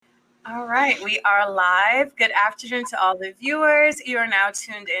All right, we are live. Good afternoon to all the viewers. You are now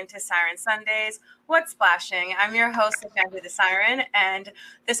tuned into Siren Sundays. What's Splashing? I'm your host, Lashanti the Siren, and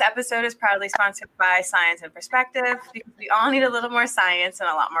this episode is proudly sponsored by Science and Perspective because we all need a little more science and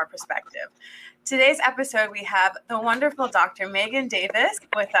a lot more perspective. Today's episode, we have the wonderful Dr. Megan Davis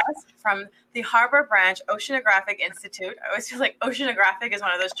with us from the Harbor Branch Oceanographic Institute. I always feel like oceanographic is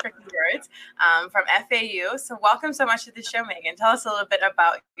one of those tricky words from FAU. So welcome so much to the show, Megan. Tell us a little bit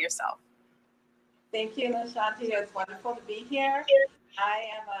about yourself. Thank you, Lashanti. It's wonderful to be here. I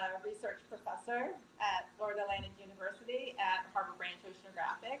am a research professor at Florida Atlantic University at Harbor Branch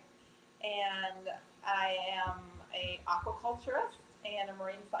Oceanographic, and I am an aquaculturist and a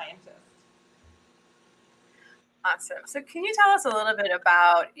marine scientist. Awesome. So can you tell us a little bit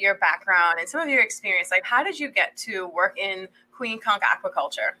about your background and some of your experience? Like, how did you get to work in Queen Conch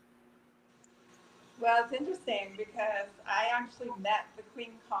Aquaculture? Well, it's interesting because I actually met the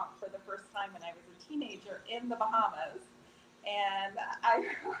Queen Conch for the first time when I was a teenager in the Bahamas. And I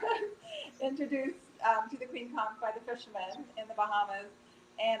was introduced to the Queen Conch by the fishermen in the Bahamas.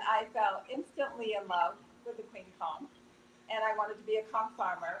 And I fell instantly in love with the Queen Conch. And I wanted to be a conch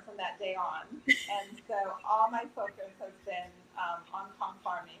farmer from that day on. And so all my focus has been on conch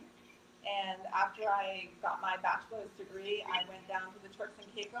farming. And after I got my bachelor's degree, I went down to the Turks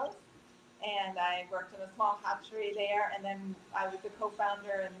and Caicos. And I worked in a small hatchery there. And then I was the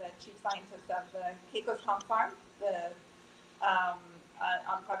co-founder and the chief scientist of the Caicos Conch Farm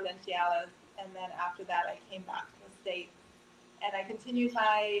on Providenciales. And then after that, I came back to the States. And I continued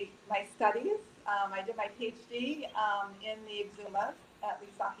my studies. I did my PhD in the Exumas at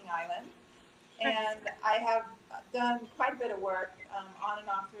Lashanti Island. And I have done quite a bit of work on and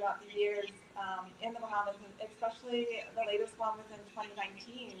off throughout the years in the Bahamas, especially the latest one was in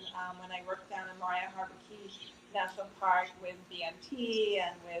 2019 when I worked down in Mariah Harbor Key National Park with BNT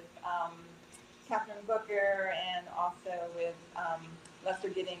and with Catherine Booker and also with Lester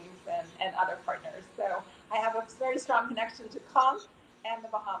Giddings and other partners. So I have a very strong connection to conch and the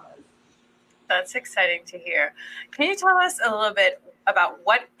Bahamas. That's exciting to hear. Can you tell us a little bit about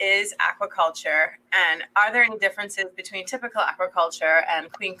what is aquaculture and are there any differences between typical aquaculture and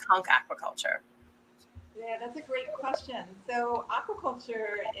Queen Conch aquaculture? Yeah, that's a great question. So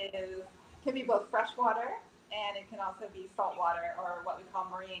aquaculture can be both freshwater and it can also be saltwater or what we call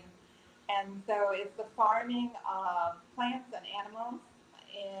marine. And so it's the farming of plants and animals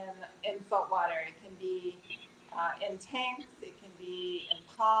in saltwater. It can be in tanks, it can be in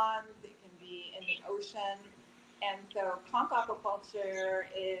ponds, it can be in the ocean. And so conch aquaculture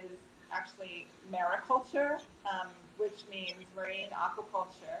is actually mariculture, which means marine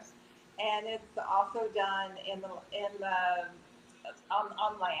aquaculture. And it's also done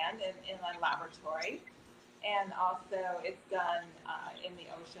on land in a laboratory. And also it's done in the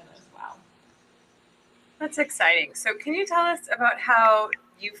ocean as well. That's exciting. So can you tell us about how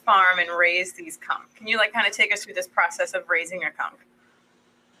you farm and raise these conch? Can you kind of take us through this process of raising a conch?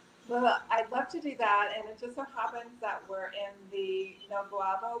 Well, I'd love to do that. And it just so happens that we're in the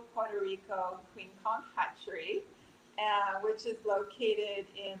Noguabo, Puerto Rico Queen Conch hatchery, which is located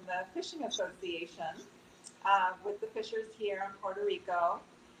in the Fishing Association with the fishers here in Puerto Rico.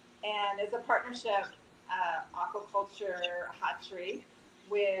 And it's a partnership aquaculture hatchery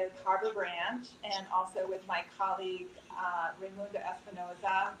with Harbor Branch and also with my colleague Raimundo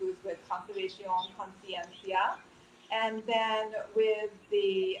Espinoza, who's with Conservación Conciencia, and then with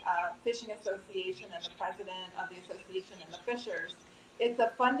the Fishing Association and the president of the association and the fishers. It's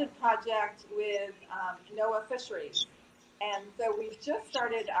a funded project with NOAA Fisheries. And so we've just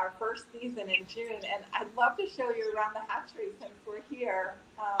started our first season in June, and I'd love to show you around the hatchery since we're here.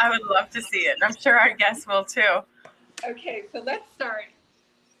 I would love to see it. I'm sure our guests will too. Okay, so let's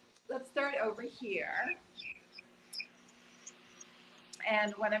start over here.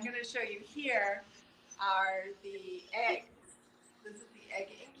 And what I'm going to show you here are the eggs. This is the egg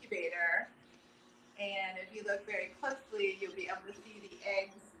incubator. And if you look very closely, you'll be able to see the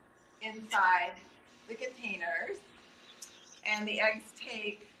eggs inside the containers. And the eggs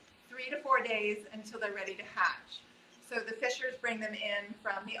take 3 to 4 days until they're ready to hatch. So the fishers bring them in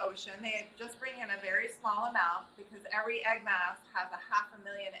from the ocean. They just bring in a very small amount because every egg mass has 500,000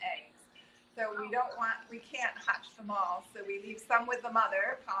 eggs. So we can't hatch them all. So we leave some with the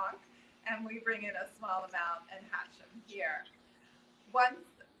mother conch and we bring in a small amount and hatch them here. Once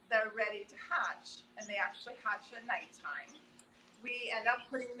they're ready to hatch, and they actually hatch at nighttime, we end up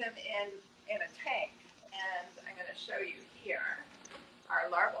putting them in a tank. And I'm going to show you here our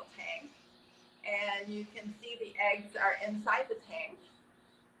larval tank. And you can see the eggs are inside the tank.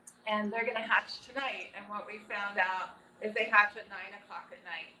 And they're going to hatch tonight. And what we found out is they hatch at 9 o'clock at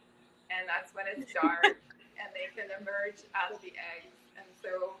night. and that's when it's dark, and they can emerge out of the eggs. And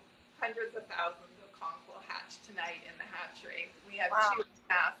so hundreds of thousands of conch will hatch tonight in the hatchery. We have two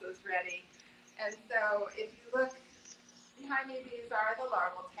masses ready. And so if you look behind me, these are the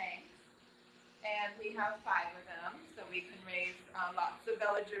larval tanks. And we have 5 of them, so we can raise lots of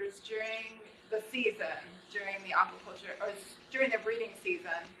villagers during the season, during the aquaculture, or during the breeding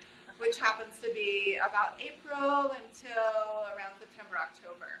season, which happens to be about April until around September,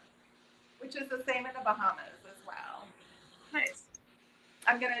 October, which is the same in the Bahamas as well. Nice.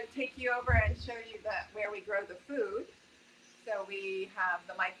 I'm going to take you over and show you where we grow the food. So we have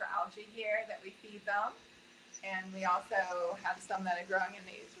the microalgae here that we feed them. And we also have some that are growing in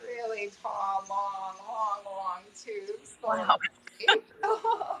these really tall, long tubes. Wow.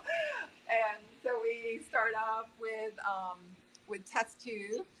 And so we start off with test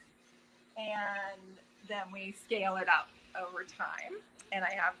tubes, and then we scale it up over time. And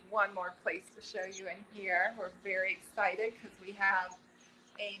I have one more place to show you in here. We're very excited because we have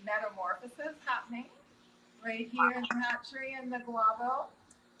a metamorphosis happening right here in the hatchery in the guavo.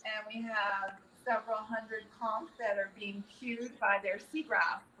 And we have several hundred conch that are being cued by their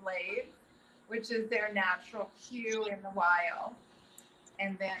seagrass blades, which is their natural cue in the wild.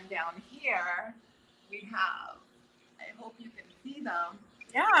 And then down here, we have, I hope you can see them.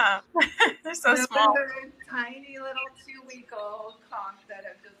 Yeah, they're so small. Tiny little 2-week-old conch that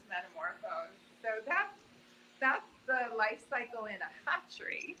have just metamorphosed. So that's the life cycle in a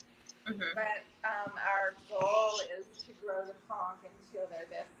hatchery. Mm-hmm. But our goal is to grow the conch until they're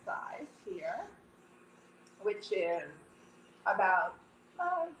this size here, which is about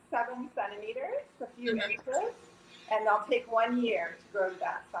 7 centimeters, a few inches, and they'll take 1 year to grow to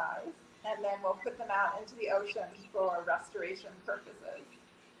that size, and then we'll put them out into the ocean for restoration purposes.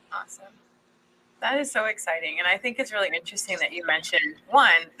 Awesome. That is so exciting, and I think it's really interesting that you mentioned,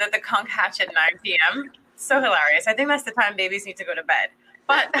 one, that the conch hatch at 9 p.m. So hilarious. I think that's the time babies need to go to bed.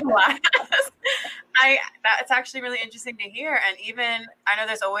 But that's actually really interesting to hear. And even, I know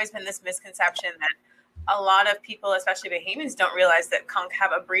there's always been this misconception that a lot of people, especially Bahamians, don't realize that conch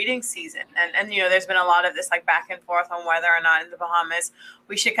have a breeding season. And you know, there's been a lot of this like back and forth on whether or not in the Bahamas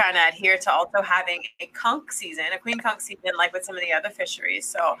we should kind of adhere to also having a conch season, a queen conch season, like with some of the other fisheries.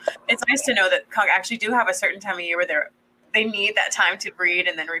 So it's nice to know that conch actually do have a certain time of year where they need that time to breed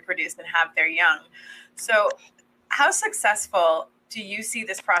and then reproduce and have their young. So how successful do you see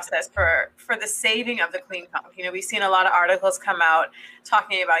this process for the saving of the queen conch? You know, we've seen a lot of articles come out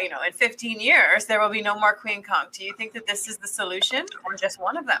talking about, you know, in 15 years, there will be no more queen conch. Do you think that this is the solution or just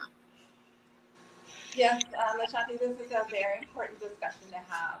one of them? Yes, Lashanti, this is a very important discussion to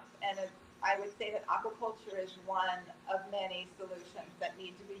have. And I would say that aquaculture is one of many solutions that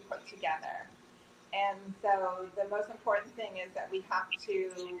need to be put together. And so the most important thing is that we have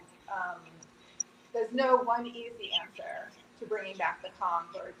to, there's no one easy answer to bringing back the conch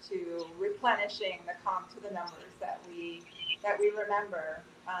or to replenishing the conch to the numbers that we remember.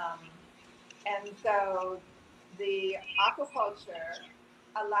 And so the aquaculture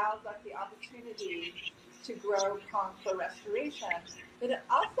allows us the opportunity to grow conch for restoration, but it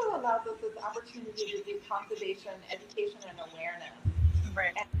also allows us this opportunity to do conservation, education, and awareness.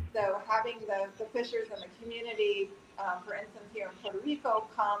 Right. And so having the fishers in the community, for instance, here in Puerto Rico,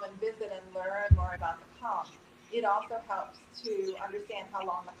 come and visit and learn more about the conch. It also helps to understand how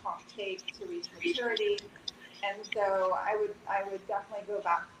long the conch takes to reach maturity. And so I would definitely go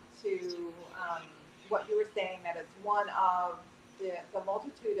back to what you were saying, that it's one of the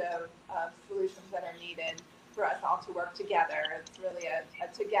multitude of solutions that are needed for us all to work together. It's really a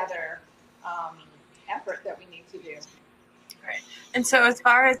together effort that we need to do. Right. And so as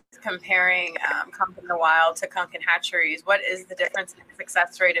far as comparing conch in the wild to conch in hatcheries, what is the difference in the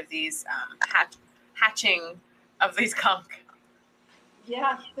success rate of these hatching of these conch?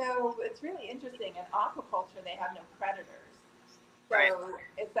 Yeah, so it's really interesting. In aquaculture, they have no predators. So right.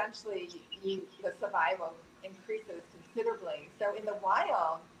 Essentially, the survival increases considerably. So in the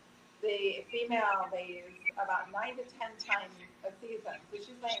wild, the female lays about 9 to 10 times a season. So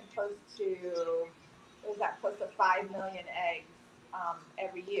she's laying close to 5 million eggs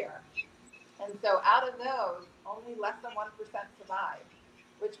every year. And so out of those, only less than 1% survive,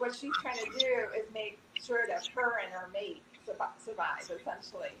 which what she's trying to do is make sure that her and her mate survive,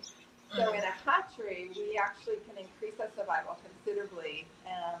 essentially. So in a hatchery, we actually can increase our survival considerably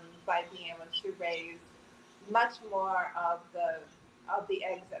by being able to raise much more of the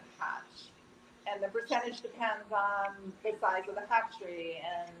eggs that hatch. And the percentage depends on the size of the hatchery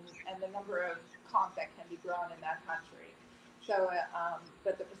and the number of conch that can be grown in that hatchery. So,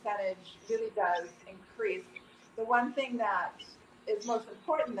 but the percentage really does increase. The one thing that is most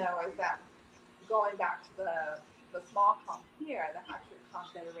important, though, is that going back to the small conch here, the hatchery conch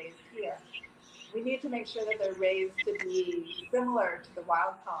that are raised here, we need to make sure that they're raised to be similar to the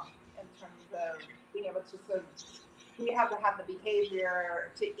wild conch in terms of being able to sort of, we have to have the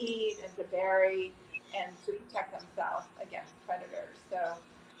behavior to eat and to bury and to protect themselves against predators. So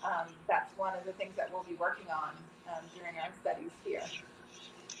that's one of the things that we'll be working on during our studies here.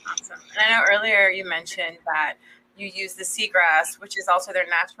 Awesome. And I know earlier you mentioned that you use the seagrass, which is also their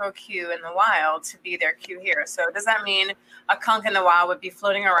natural cue in the wild, to be their cue here. So does that mean a conch in the wild would be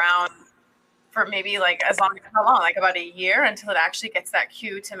floating around for maybe like how long? Like about a year until it actually gets that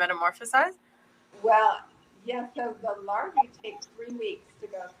cue to metamorphosize? Well, yeah, so the larvae take 3 weeks to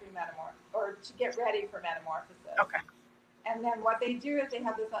go through or to get ready for metamorphosis. Okay. And then what they do is they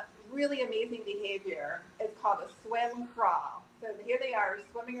have this really amazing behavior. It's called a swim crawl. So here they are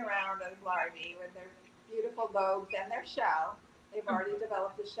swimming around as larvae with their beautiful lobes and their shell. They've already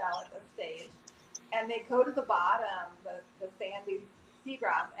developed a shell at this stage. And they go to the bottom, the sandy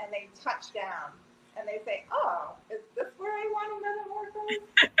seagrass, and they touch down. And they say, oh, is this where I want to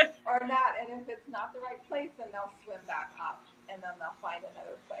metamorphose or not? And if it's not the right place, then they'll swim back up and then they'll find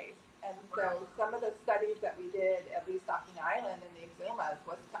another place. And so some of the studies that we did, at least off the island in the Exumas,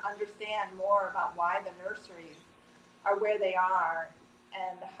 was to understand more about why the nurseries are where they are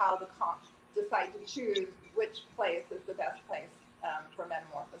and how the conch decide to choose which place is the best place for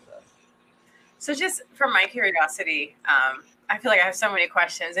metamorphosis. So just from my curiosity, I feel like I have so many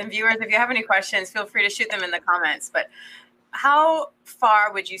questions. And viewers, if you have any questions, feel free to shoot them in the comments. But how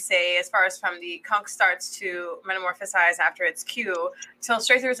far would you say, as far as from the conch starts to metamorphosize after its cue till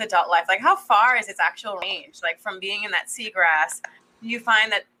straight through its adult life, like how far is its actual range? Like from being in that seagrass, do you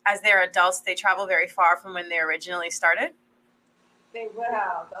find that as they're adults, they travel very far from when they originally started? They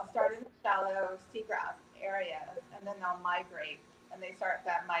will. They'll start in the shallow seagrass areas, and then they'll migrate. And they start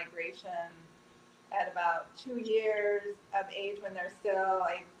that migration at about 2 years of age when they're still,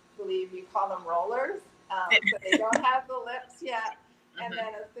 I believe you call them rollers. So they don't have the lips yet. And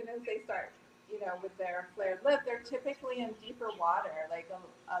then as soon as they start, with their flared lip, they're typically in deeper water. Like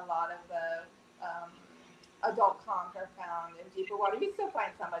a lot of the adult conch are found in deeper water. You still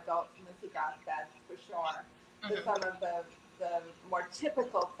find some adults in the seagrass beds for sure. But some of the more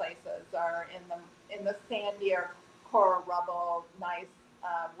typical places are in the sandier coral rubble, nice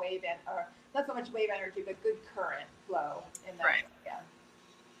wave or not so much wave energy, but good current flow in that area.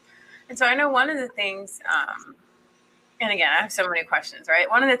 And so I know one of the things, and again, I have so many questions, right?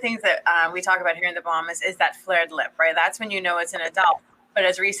 One of the things that we talk about here in the Bahamas is that flared lip, right? That's when you know it's an adult. But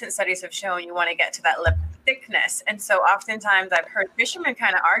as recent studies have shown, you want to get to that lip thickness. And so oftentimes I've heard fishermen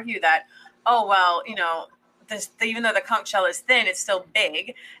kind of argue that, oh, well, even though the conch shell is thin, it's still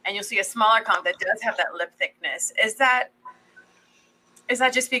big. And you'll see a smaller conch that does have that lip thickness. Is that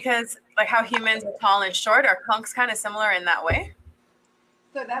just because, like, how humans are tall and short? Are conchs kind of similar in that way?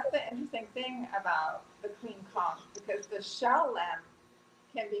 So that's the interesting thing about the queen conch, because the shell length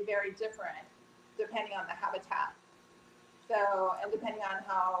can be very different depending on the habitat. So, and depending on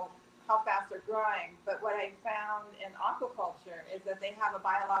how fast they're growing. But what I found in aquaculture is that they have a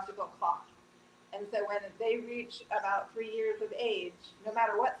biological clock. And so when they reach about 3 years of age, no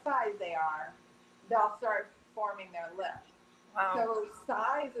matter what size they are, they'll start forming their lip. Wow. So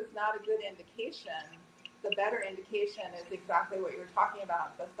size is not a good indication. The better indication is exactly what you were talking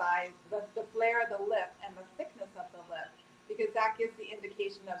about, the size, the flare of the lip and the thickness of the lip, because that gives the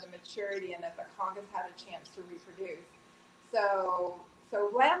indication of the maturity and that the conch has had a chance to reproduce. So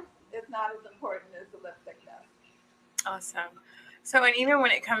length is not as important as the lip thickness. Awesome. So, and even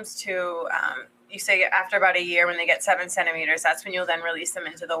when it comes to, you say after about a year when they get 7 centimeters, that's when you'll then release them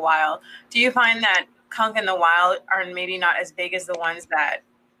into the wild. Do you find that conch in the wild are maybe not as big as the ones that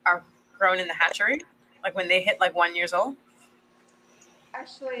are grown in the hatchery? Like when they hit like 1 year old?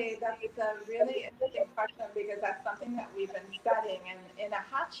 Actually, that's a really interesting question, because that's something that we've been studying. And in a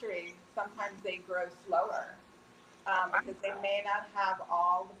hatchery, sometimes they grow slower because they may not have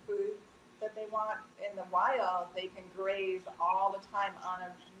all the food that they want. In the wild, they can graze all the time on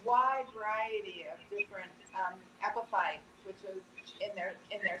a wide variety of different epiphytes, which is in their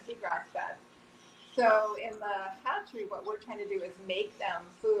seagrass beds. So in the hatchery, what we're trying to do is make them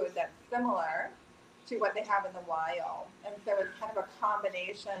food that's similar to what they have in the wild. And so it's kind of a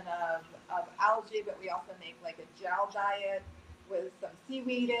combination of algae, but we also make like a gel diet with some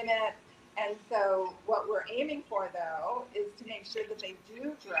seaweed in it. And so what we're aiming for, though, is to make sure that they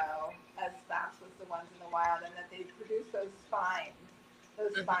do grow as fast as the ones in the wild, and that they produce those spines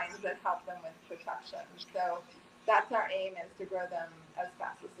that help them with protection. So that's our aim, is to grow them as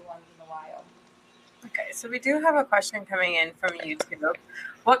fast as the ones in the wild. Okay, so we do have a question coming in from YouTube.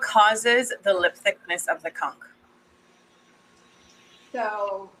 What causes the lip thickness of the conch?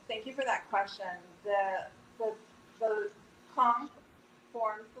 So thank you for that question. The conch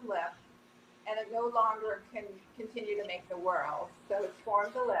forms the lip, and it no longer can continue to make the whorl. So it's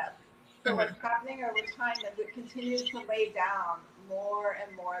formed the lip. So Mm-hmm. what's happening over time is it continues to lay down more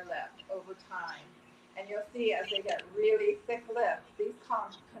and more lip over time. And you'll see as they get really thick lips, these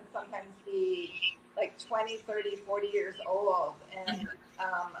conchs can sometimes be like 20, 30, 40 years old. And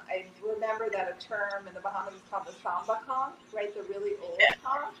I remember that a term in the Bahamas is called the samba conch, right? The really old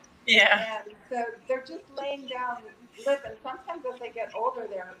conch. Yeah. And so they're just laying down lip, and sometimes as they get older,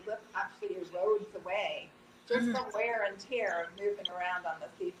 their lip actually erodes away just from wear and tear of moving around on the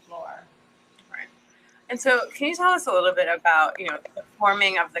sea floor. Right. And so can you tell us a little bit about, the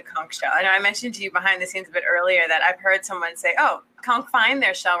forming of the conch shell? I know I mentioned to you behind the scenes a bit earlier that I've heard someone say, oh, conch find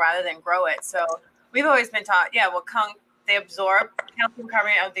their shell rather than grow it. So we've always been taught, yeah, well, conch, they absorb calcium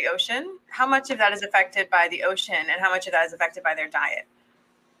carbonate out of the ocean. How much of that is affected by the ocean and how much of that is affected by their diet?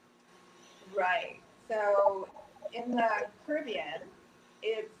 Right. So in the Caribbean,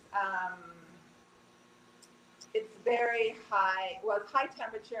 it's it's very high. Well, it's high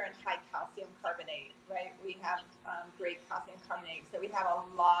temperature and high calcium carbonate. Right. We have great calcium carbonate, so we have a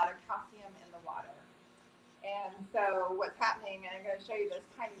lot of calcium in the water. And so what's happening? And I'm going to show you this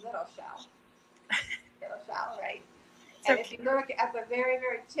tiny little shell. Right? So, And if you look at the very,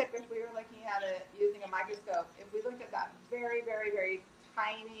 very tip, if we were looking at it using a microscope, if we looked at that very, very, very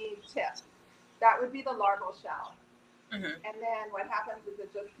tiny tip, that would be the larval shell. mm-hmm. And then what happens is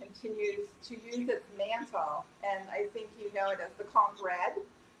it just continues to use its mantle, and I think you know it as the conch red,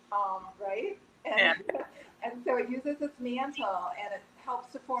 right? And, Yeah. and so it uses its mantle, and it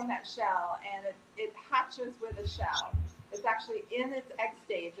helps to form that shell, and it hatches with a shell. It's actually in its egg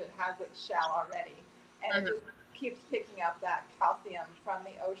stage, it has its shell already, and it just keeps picking up that calcium from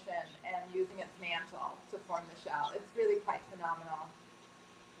the ocean and using its mantle to form the shell. It's really quite phenomenal.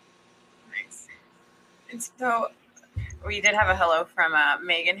 Nice. And so we did have a hello from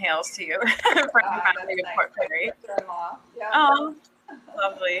Megan Hales to you from That's nice. Port Perry. Sister-in-law. Yeah. Oh,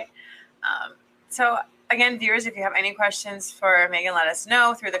 lovely. So again, viewers, if you have any questions for Megan, let us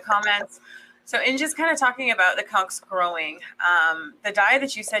know through the comments. So in just kind of talking about the conchs growing, the diet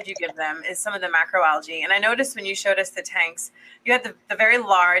that you said you give them is some of the macroalgae. And I noticed when you showed us the tanks, you had the very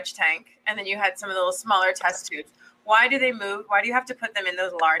large tank, and then you had some of the little smaller test tubes. Why do they move? Why do you have to put them in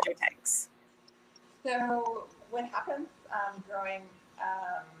those larger tanks? So what happens growing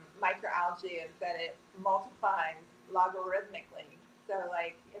microalgae is that it multiplies logarithmically. So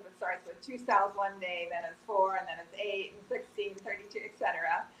like if it starts with 2 cells one day, then it's 4, and then it's 8 and 16, 32,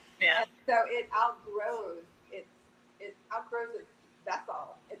 etc. Yeah. And so it outgrows its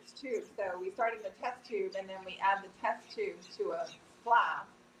vessel, its tube. So we start in the test tube, and then we add the test tube to a flask,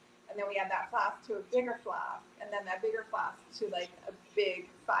 and then we add that flask to a bigger flask, and then that bigger flask to like a big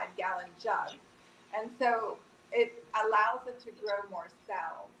 5-gallon jug. And so it allows it to grow more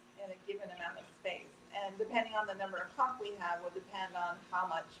cells in a given amount of space. And depending on the number of conch we have will depend on how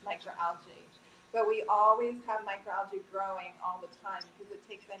much microalgae. But we always have microalgae growing all the time because it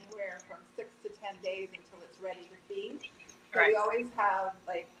takes anywhere from 6 to 10 days until it's ready to feed. So we always have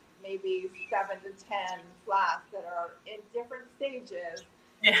like maybe 7 to 10 flasks that are in different stages,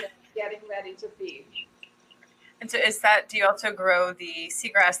 getting ready to feed. And so do you also grow the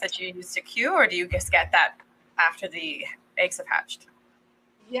seagrass that you use to cue, or do you just get that after the eggs have hatched?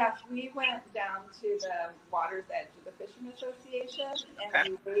 Yes, we went down to the water's edge of the Fishing Association,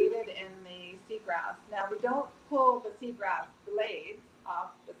 and we waded in the seagrass. Now, we don't pull the seagrass blades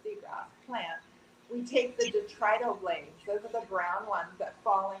off the seagrass plant. We take the detrital blades. Those are the brown ones that are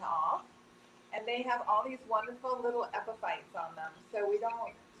falling off, and they have all these wonderful little epiphytes on them. So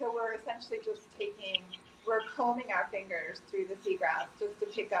we're essentially just we're combing our fingers through the seagrass just to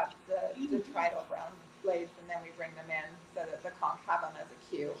pick up the detrital brown blades, and then we bring them in so that the conch have them as a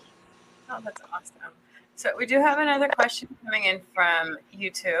cue. Oh, that's awesome. So we do have another question coming in from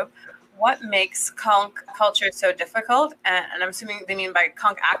YouTube. What makes conch culture so difficult? And I'm assuming they mean by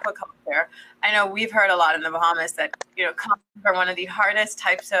conch aquaculture. I know we've heard a lot in the Bahamas that, conch are one of the hardest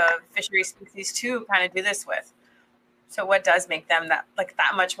types of fishery species to kind of do this with. So what does make them that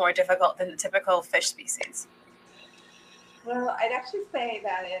much more difficult than the typical fish species? Well, I'd actually say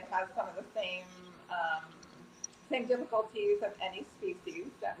that it has some of the same difficulties of any species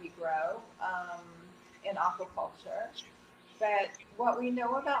that we grow in aquaculture. But what we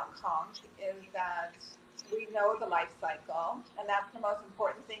know about conch is that we know the life cycle, and that's the most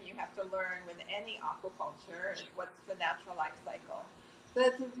important thing you have to learn with any aquaculture is what's the natural life cycle. So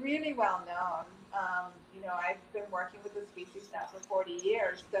it's really well known. I've been working with the species now for 40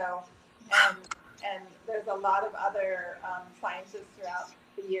 years. So, and and there's a lot of other scientists throughout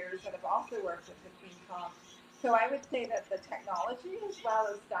the years that have also worked with the Queen Conch. So I would say that the technology is well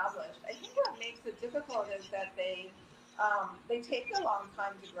established. I think what makes it difficult is that they take a long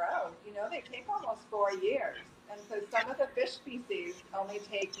time to grow. They take almost 4 years, and so some of the fish species only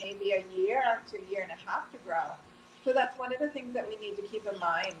take maybe a year to a year and a half to grow. So that's one of the things that we need to keep in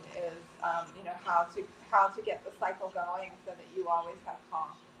mind is, how to get the cycle going so that you always have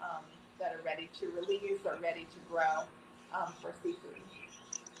conch that are ready to release or ready to grow for seafood.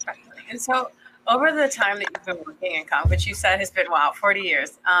 And so, over the time that you've been working in conch, which you said has been 40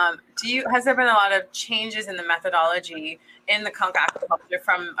 years, has there been a lot of changes in the methodology in the conch aquaculture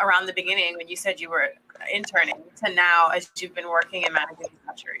from around the beginning when you said you were interning to now as you've been working and managing these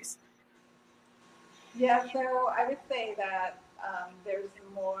hatcheries? Yeah, so I would say that there's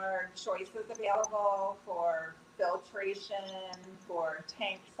more choices available for filtration, for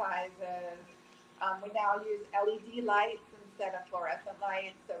tank sizes. We now use LED lights instead of fluorescent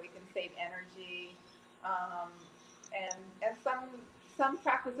lights, so we can save energy. Um, and some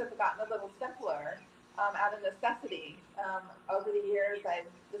practices have gotten a little simpler out of necessity. Over the years,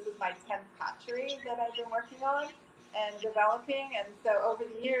 this is my 10th hatchery that I've been working on and developing, and so over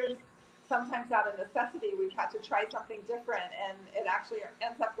the years, sometimes out of necessity, we've had to try something different, and it actually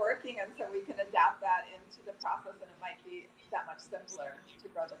ends up working, and so we can adapt that into the process, and it might be that much simpler to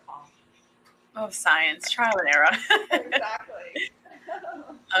grow the conch. Oh, science, trial and error. Exactly.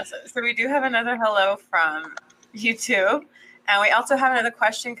 Awesome. So we do have another hello from YouTube, and we also have another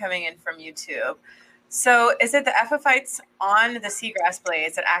question coming in from YouTube. So is it the epiphytes on the seagrass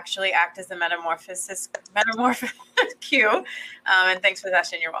blades that actually act as the metamorphosis cue? And thanks for the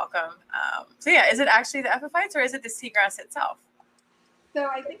question. You're welcome. So yeah, is it actually the epiphytes or is it the seagrass itself? So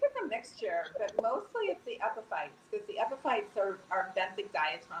I think it's a mixture, but mostly it's the epiphytes, because the epiphytes are benthic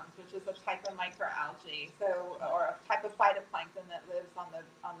diatoms, which is a type of microalgae, or a type of phytoplankton that lives on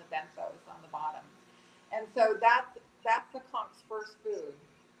the benthos on the bottom, and so that's the conch's first food.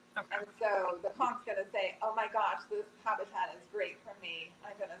 Okay. And so the conch's going to say, "Oh my gosh, this habitat is great for me.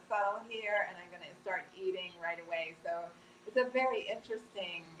 I'm going to settle here, and I'm going to start eating right away." So it's a very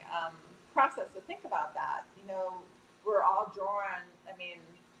interesting process to think about that. We're all drawn,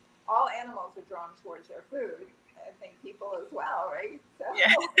 all animals are drawn towards their food. I think people as well, right? So,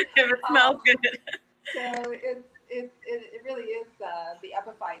 yeah, if it smells good. So it really is the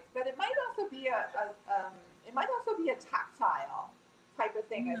epiphytes, but it might also be a tactile type of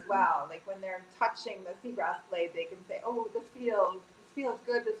thing as well. Like when they're touching the seagrass blade, they can say, "Oh, this feels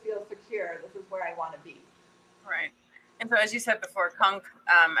good. This feels secure. This is where I want to be." Right. And so, as you said before, conch,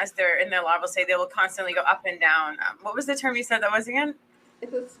 as they're in their larval state, they will constantly go up and down. What was the term you said that was again?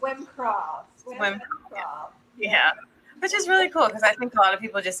 It's a swim crawl. Swim crawl. Yeah. Which is really cool because I think a lot of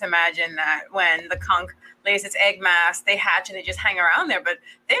people just imagine that when the conch lays its egg mass, they hatch and they just hang around there. But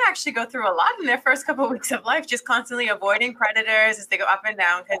they actually go through a lot in their first couple of weeks of life, just constantly avoiding predators as they go up and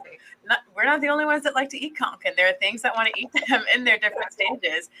down. Because we're not the only ones that like to eat conch, and there are things that want to eat them in their different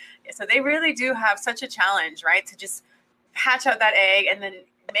stages. So they really do have such a challenge, right? To just hatch out that egg and then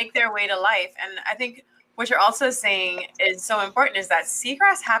make their way to life. And I think what you're also saying is so important is that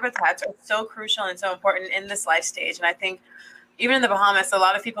seagrass habitats are so crucial and so important in this life stage. And I think even in the Bahamas, a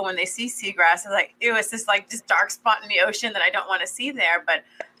lot of people, when they see seagrass, are like, ew, it's this dark spot in the ocean that I don't want to see there. But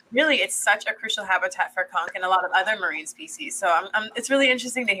really, it's such a crucial habitat for conch and a lot of other marine species. So it's really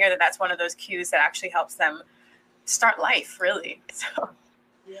interesting to hear that that's one of those cues that actually helps them start life, really. So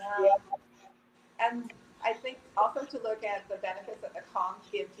yeah. And I think also to look at the benefits that the conch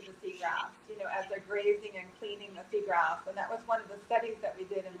give to the seagrass, as they're grazing and cleaning the seagrass. And that was one of the studies that we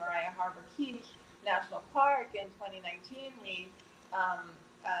did in Mariah Harbor Key National Park in 2019.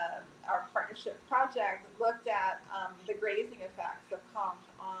 Our partnership project looked at the grazing effects of conch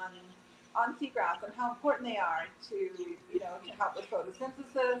on seagrass and how important they are to help with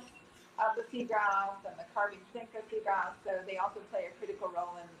photosynthesis of the seagrass and the carbon sink of seagrass. So they also play a critical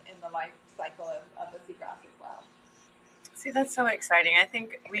role in the life cycle of the seagrass as well. See, that's so exciting. I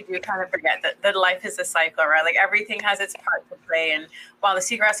think we do kind of forget that life is a cycle, right? Like everything has its part to play. And while the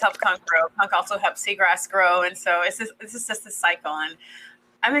seagrass helps conch grow, conch also helps seagrass grow. And so this is just a cycle. And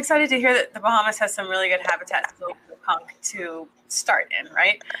I'm excited to hear that the Bahamas has some really good habitat for conch to start in,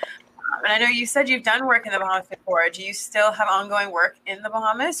 right? And I know you said you've done work in the Bahamas before. Do you still have ongoing work in the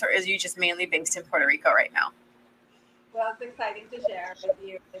Bahamas, or is you just mainly based in Puerto Rico right now? Well, it's exciting to share with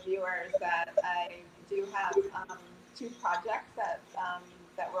you, the viewers, that I do have 2 projects that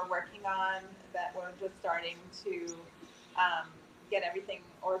we're working on, that we're just starting to get everything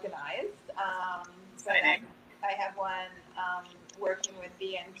organized. But Exciting. I have one working with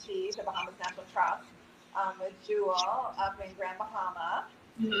BNT, the Bahamas National Trust, with Jewel up in Grand Bahama.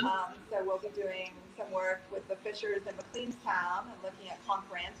 So we'll be doing some work with the fishers in McLeanstown and looking at conch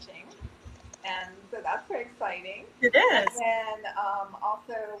ranching. And so that's very exciting. It is. And then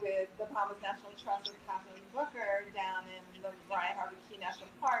also with the Bahamas National Trust with Catherine Booker down in the Mariah Harvey Key National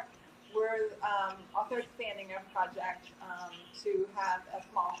Park, we're also expanding our project to have a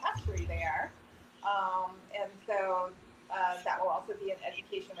small hatchery there. And so that will also be an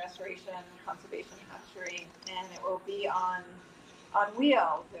education, restoration, conservation hatchery, and it will be on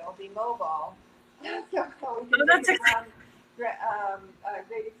wheels. It will be mobile. So we can take it around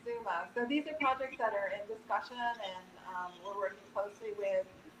Great Exuma. So these are projects that are in discussion, and we're working closely with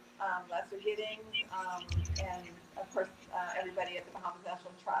Lester Giddings and, of course, everybody at the Bahamas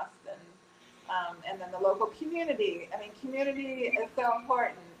National Trust, and then the local community. I mean, community is so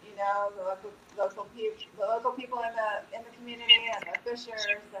important. You know, the local people in the community, and the fishers,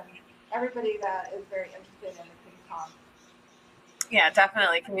 and everybody that is very interested in the Queen Conch. Yeah,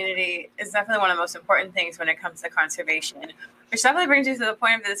 definitely. Community is definitely one of the most important things when it comes to conservation, which definitely brings you to the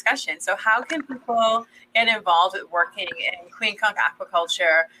point of the discussion. So how can people get involved with working in Queen Conch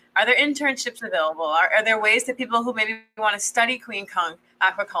Aquaculture? Are there internships available? Are there ways that people who maybe want to study Queen Conch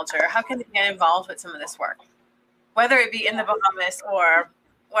Aquaculture, how can they get involved with some of this work? Whether it be in the Bahamas or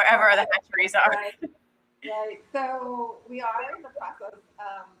wherever the hatcheries are. Right. So we are in the process.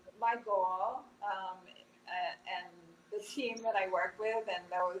 My goal and the team that I work with and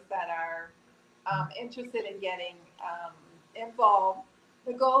those that are interested in getting involved,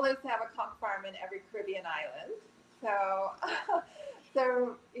 the goal is to have a conch farm in every Caribbean island. So,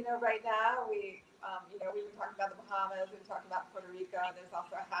 right now we've been talking about the Bahamas, we've been talking about Puerto Rico. There's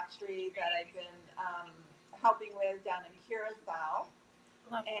also a hatchery that I've been helping with down in Curacao.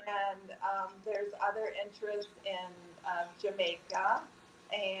 And there's other interest in Jamaica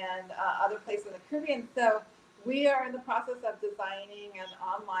and other places in the Caribbean. So we are in the process of designing an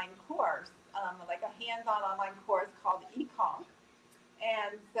online course, like a hands-on online course called eConch.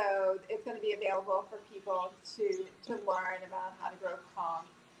 And so it's going to be available for people to learn about how to grow conch.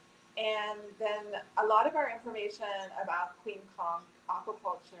 And then a lot of our information about Queen Conch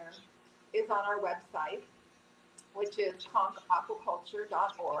Aquaculture is on our website, which is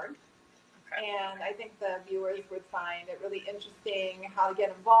conchaquaculture.org. And I think the viewers would find it really interesting how to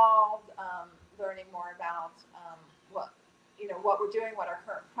get involved, learning more about what we're doing, what our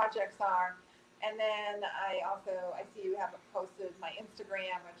current projects are. And then I see you have posted my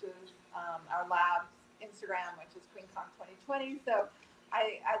Instagram, which is our lab's Instagram, which is Queen Conch 2020. So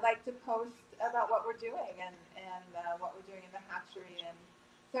I like to post about what we're doing and what we're doing in the hatchery. And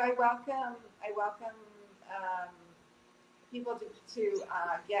so I welcome people to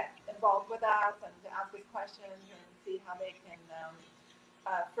get involved with us and to ask us questions and see how they can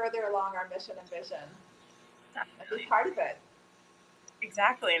further along our mission and vision. And be part of it.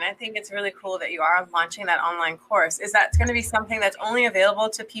 Exactly. And I think it's really cool that you are launching that online course. Is that going to be something that's only available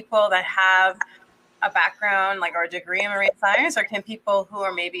to people that have a background or a degree in marine science, or can people who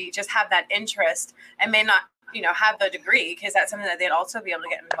are maybe just have that interest and may not, have the degree, because that's something that they'd also be able to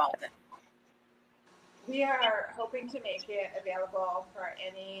get involved in? We are hoping to make it available for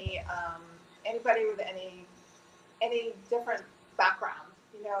anybody with any different background.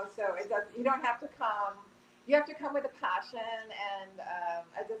 So you don't have to come. You have to come with a passion and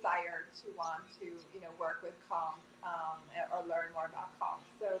a desire to want to, work with conch or learn more about conch.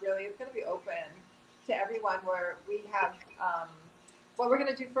 So really, it's going to be open to everyone. Where we have, what we're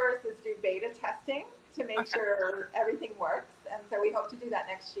going to do first is do beta testing to make sure everything works, and so we hope to do that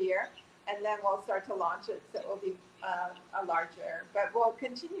next year, and then we'll start to launch it. So it will be a larger, but we'll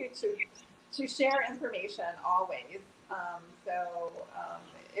continue to share information always. So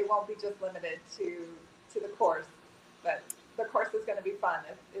it won't be just limited to the course, but the course is going to be fun.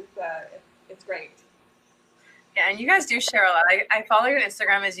 It's great. Yeah, and you guys do share a lot. I follow your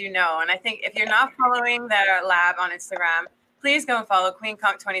Instagram, as you know, and I think if you're not following the lab on Instagram, please go and follow Queen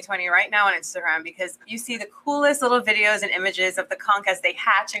Conch 2020 right now on Instagram, because you see the coolest little videos and images of the conch as they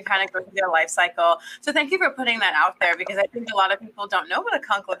hatch and kind of go through their life cycle. So thank you for putting that out there, because I think a lot of people don't know what a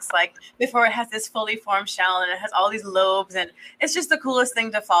conch looks like before it has this fully formed shell and it has all these lobes, and it's just the coolest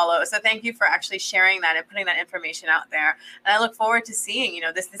thing to follow. So thank you for actually sharing that and putting that information out there. And I look forward to seeing,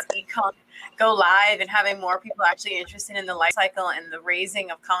 this eConch go live and having more people actually interested in the life cycle and the raising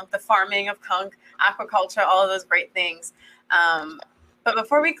of conch, the farming of conch, aquaculture, all of those great things. But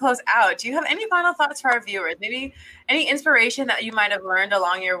before we close out, do you have any final thoughts for our viewers? Maybe any inspiration that you might have learned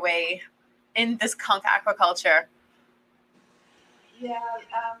along your way in this conch aquaculture? Yeah,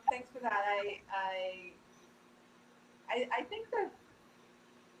 thanks for that. I think that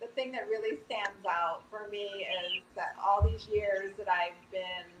the thing that really stands out for me is that all these years that I've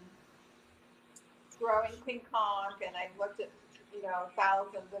been growing Queen Conch, and I've looked at,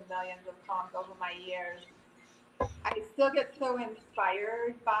 thousands and millions of conch over my years, I still get so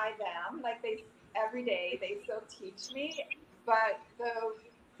inspired by them. Like every day they still teach me, but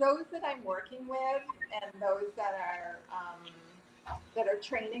those that I'm working with and those that are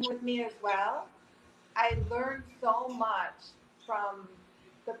training with me as well, I learned so much from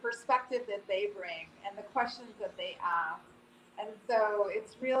the perspective that they bring and the questions that they ask. And so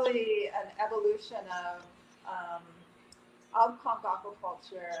it's really an evolution um, of conch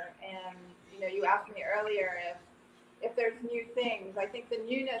aquaculture. And you asked me earlier if there's new things. I think the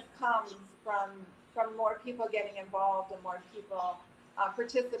newness comes from more people getting involved and more people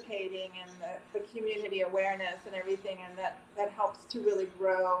participating in the community awareness and everything, and that helps to really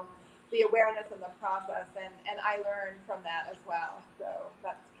grow the awareness in the process, and I learn from that as well. So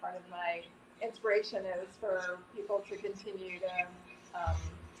that's part of my inspiration, is for people to continue to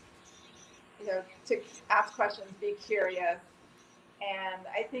ask questions, be curious. And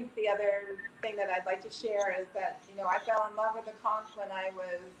I think the other thing that I'd like to share is that, I fell in love with the conch when I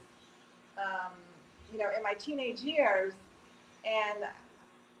was, in my teenage years, and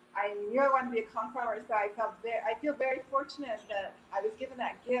I knew I wanted to be a conch farmer. So I feel very fortunate that I was given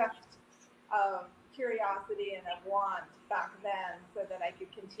that gift of curiosity and of want back then, so that I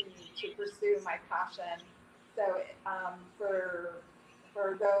could continue to pursue my passion. So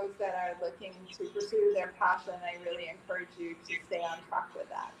for those that are looking to pursue their passion, I really encourage you to stay on track with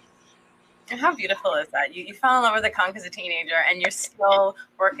that. And how beautiful is that? You fell in love with the conch as a teenager, and you're still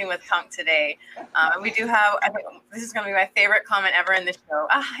working with conch today. We do have, I think this is going to be my favorite comment ever in the show.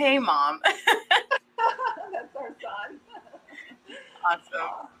 Hey, Mom. That's our son.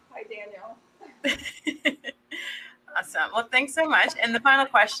 Awesome. Hi, Daniel. Awesome. Well, thanks so much. And the final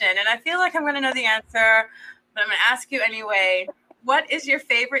question, and I feel like I'm going to know the answer, but I'm going to ask you anyway. What is your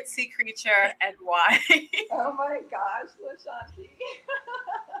favorite sea creature and why? Oh my gosh, Lashanti.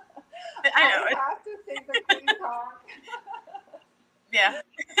 I know. I have to say the Queen Conch. Yeah.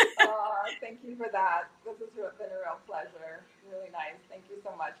 Thank you for that. This has been a real pleasure. Really nice. Thank you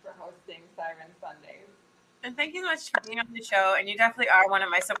so much for hosting Siren Sundays. And thank you so much for being on the show. And you definitely are one of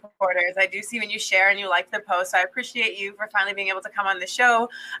my supporters. I do see when you share and you like the post. So I appreciate you for finally being able to come on the show.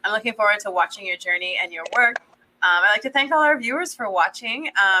 I'm looking forward to watching your journey and your work. I'd like to thank all our viewers for watching.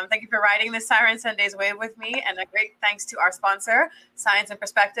 Thank you for riding the Siren Sundays wave with me. And a great thanks to our sponsor, Science and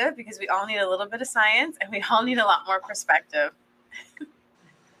Perspective, because we all need a little bit of science and we all need a lot more perspective.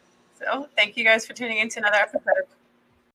 So thank you guys for tuning in to another episode.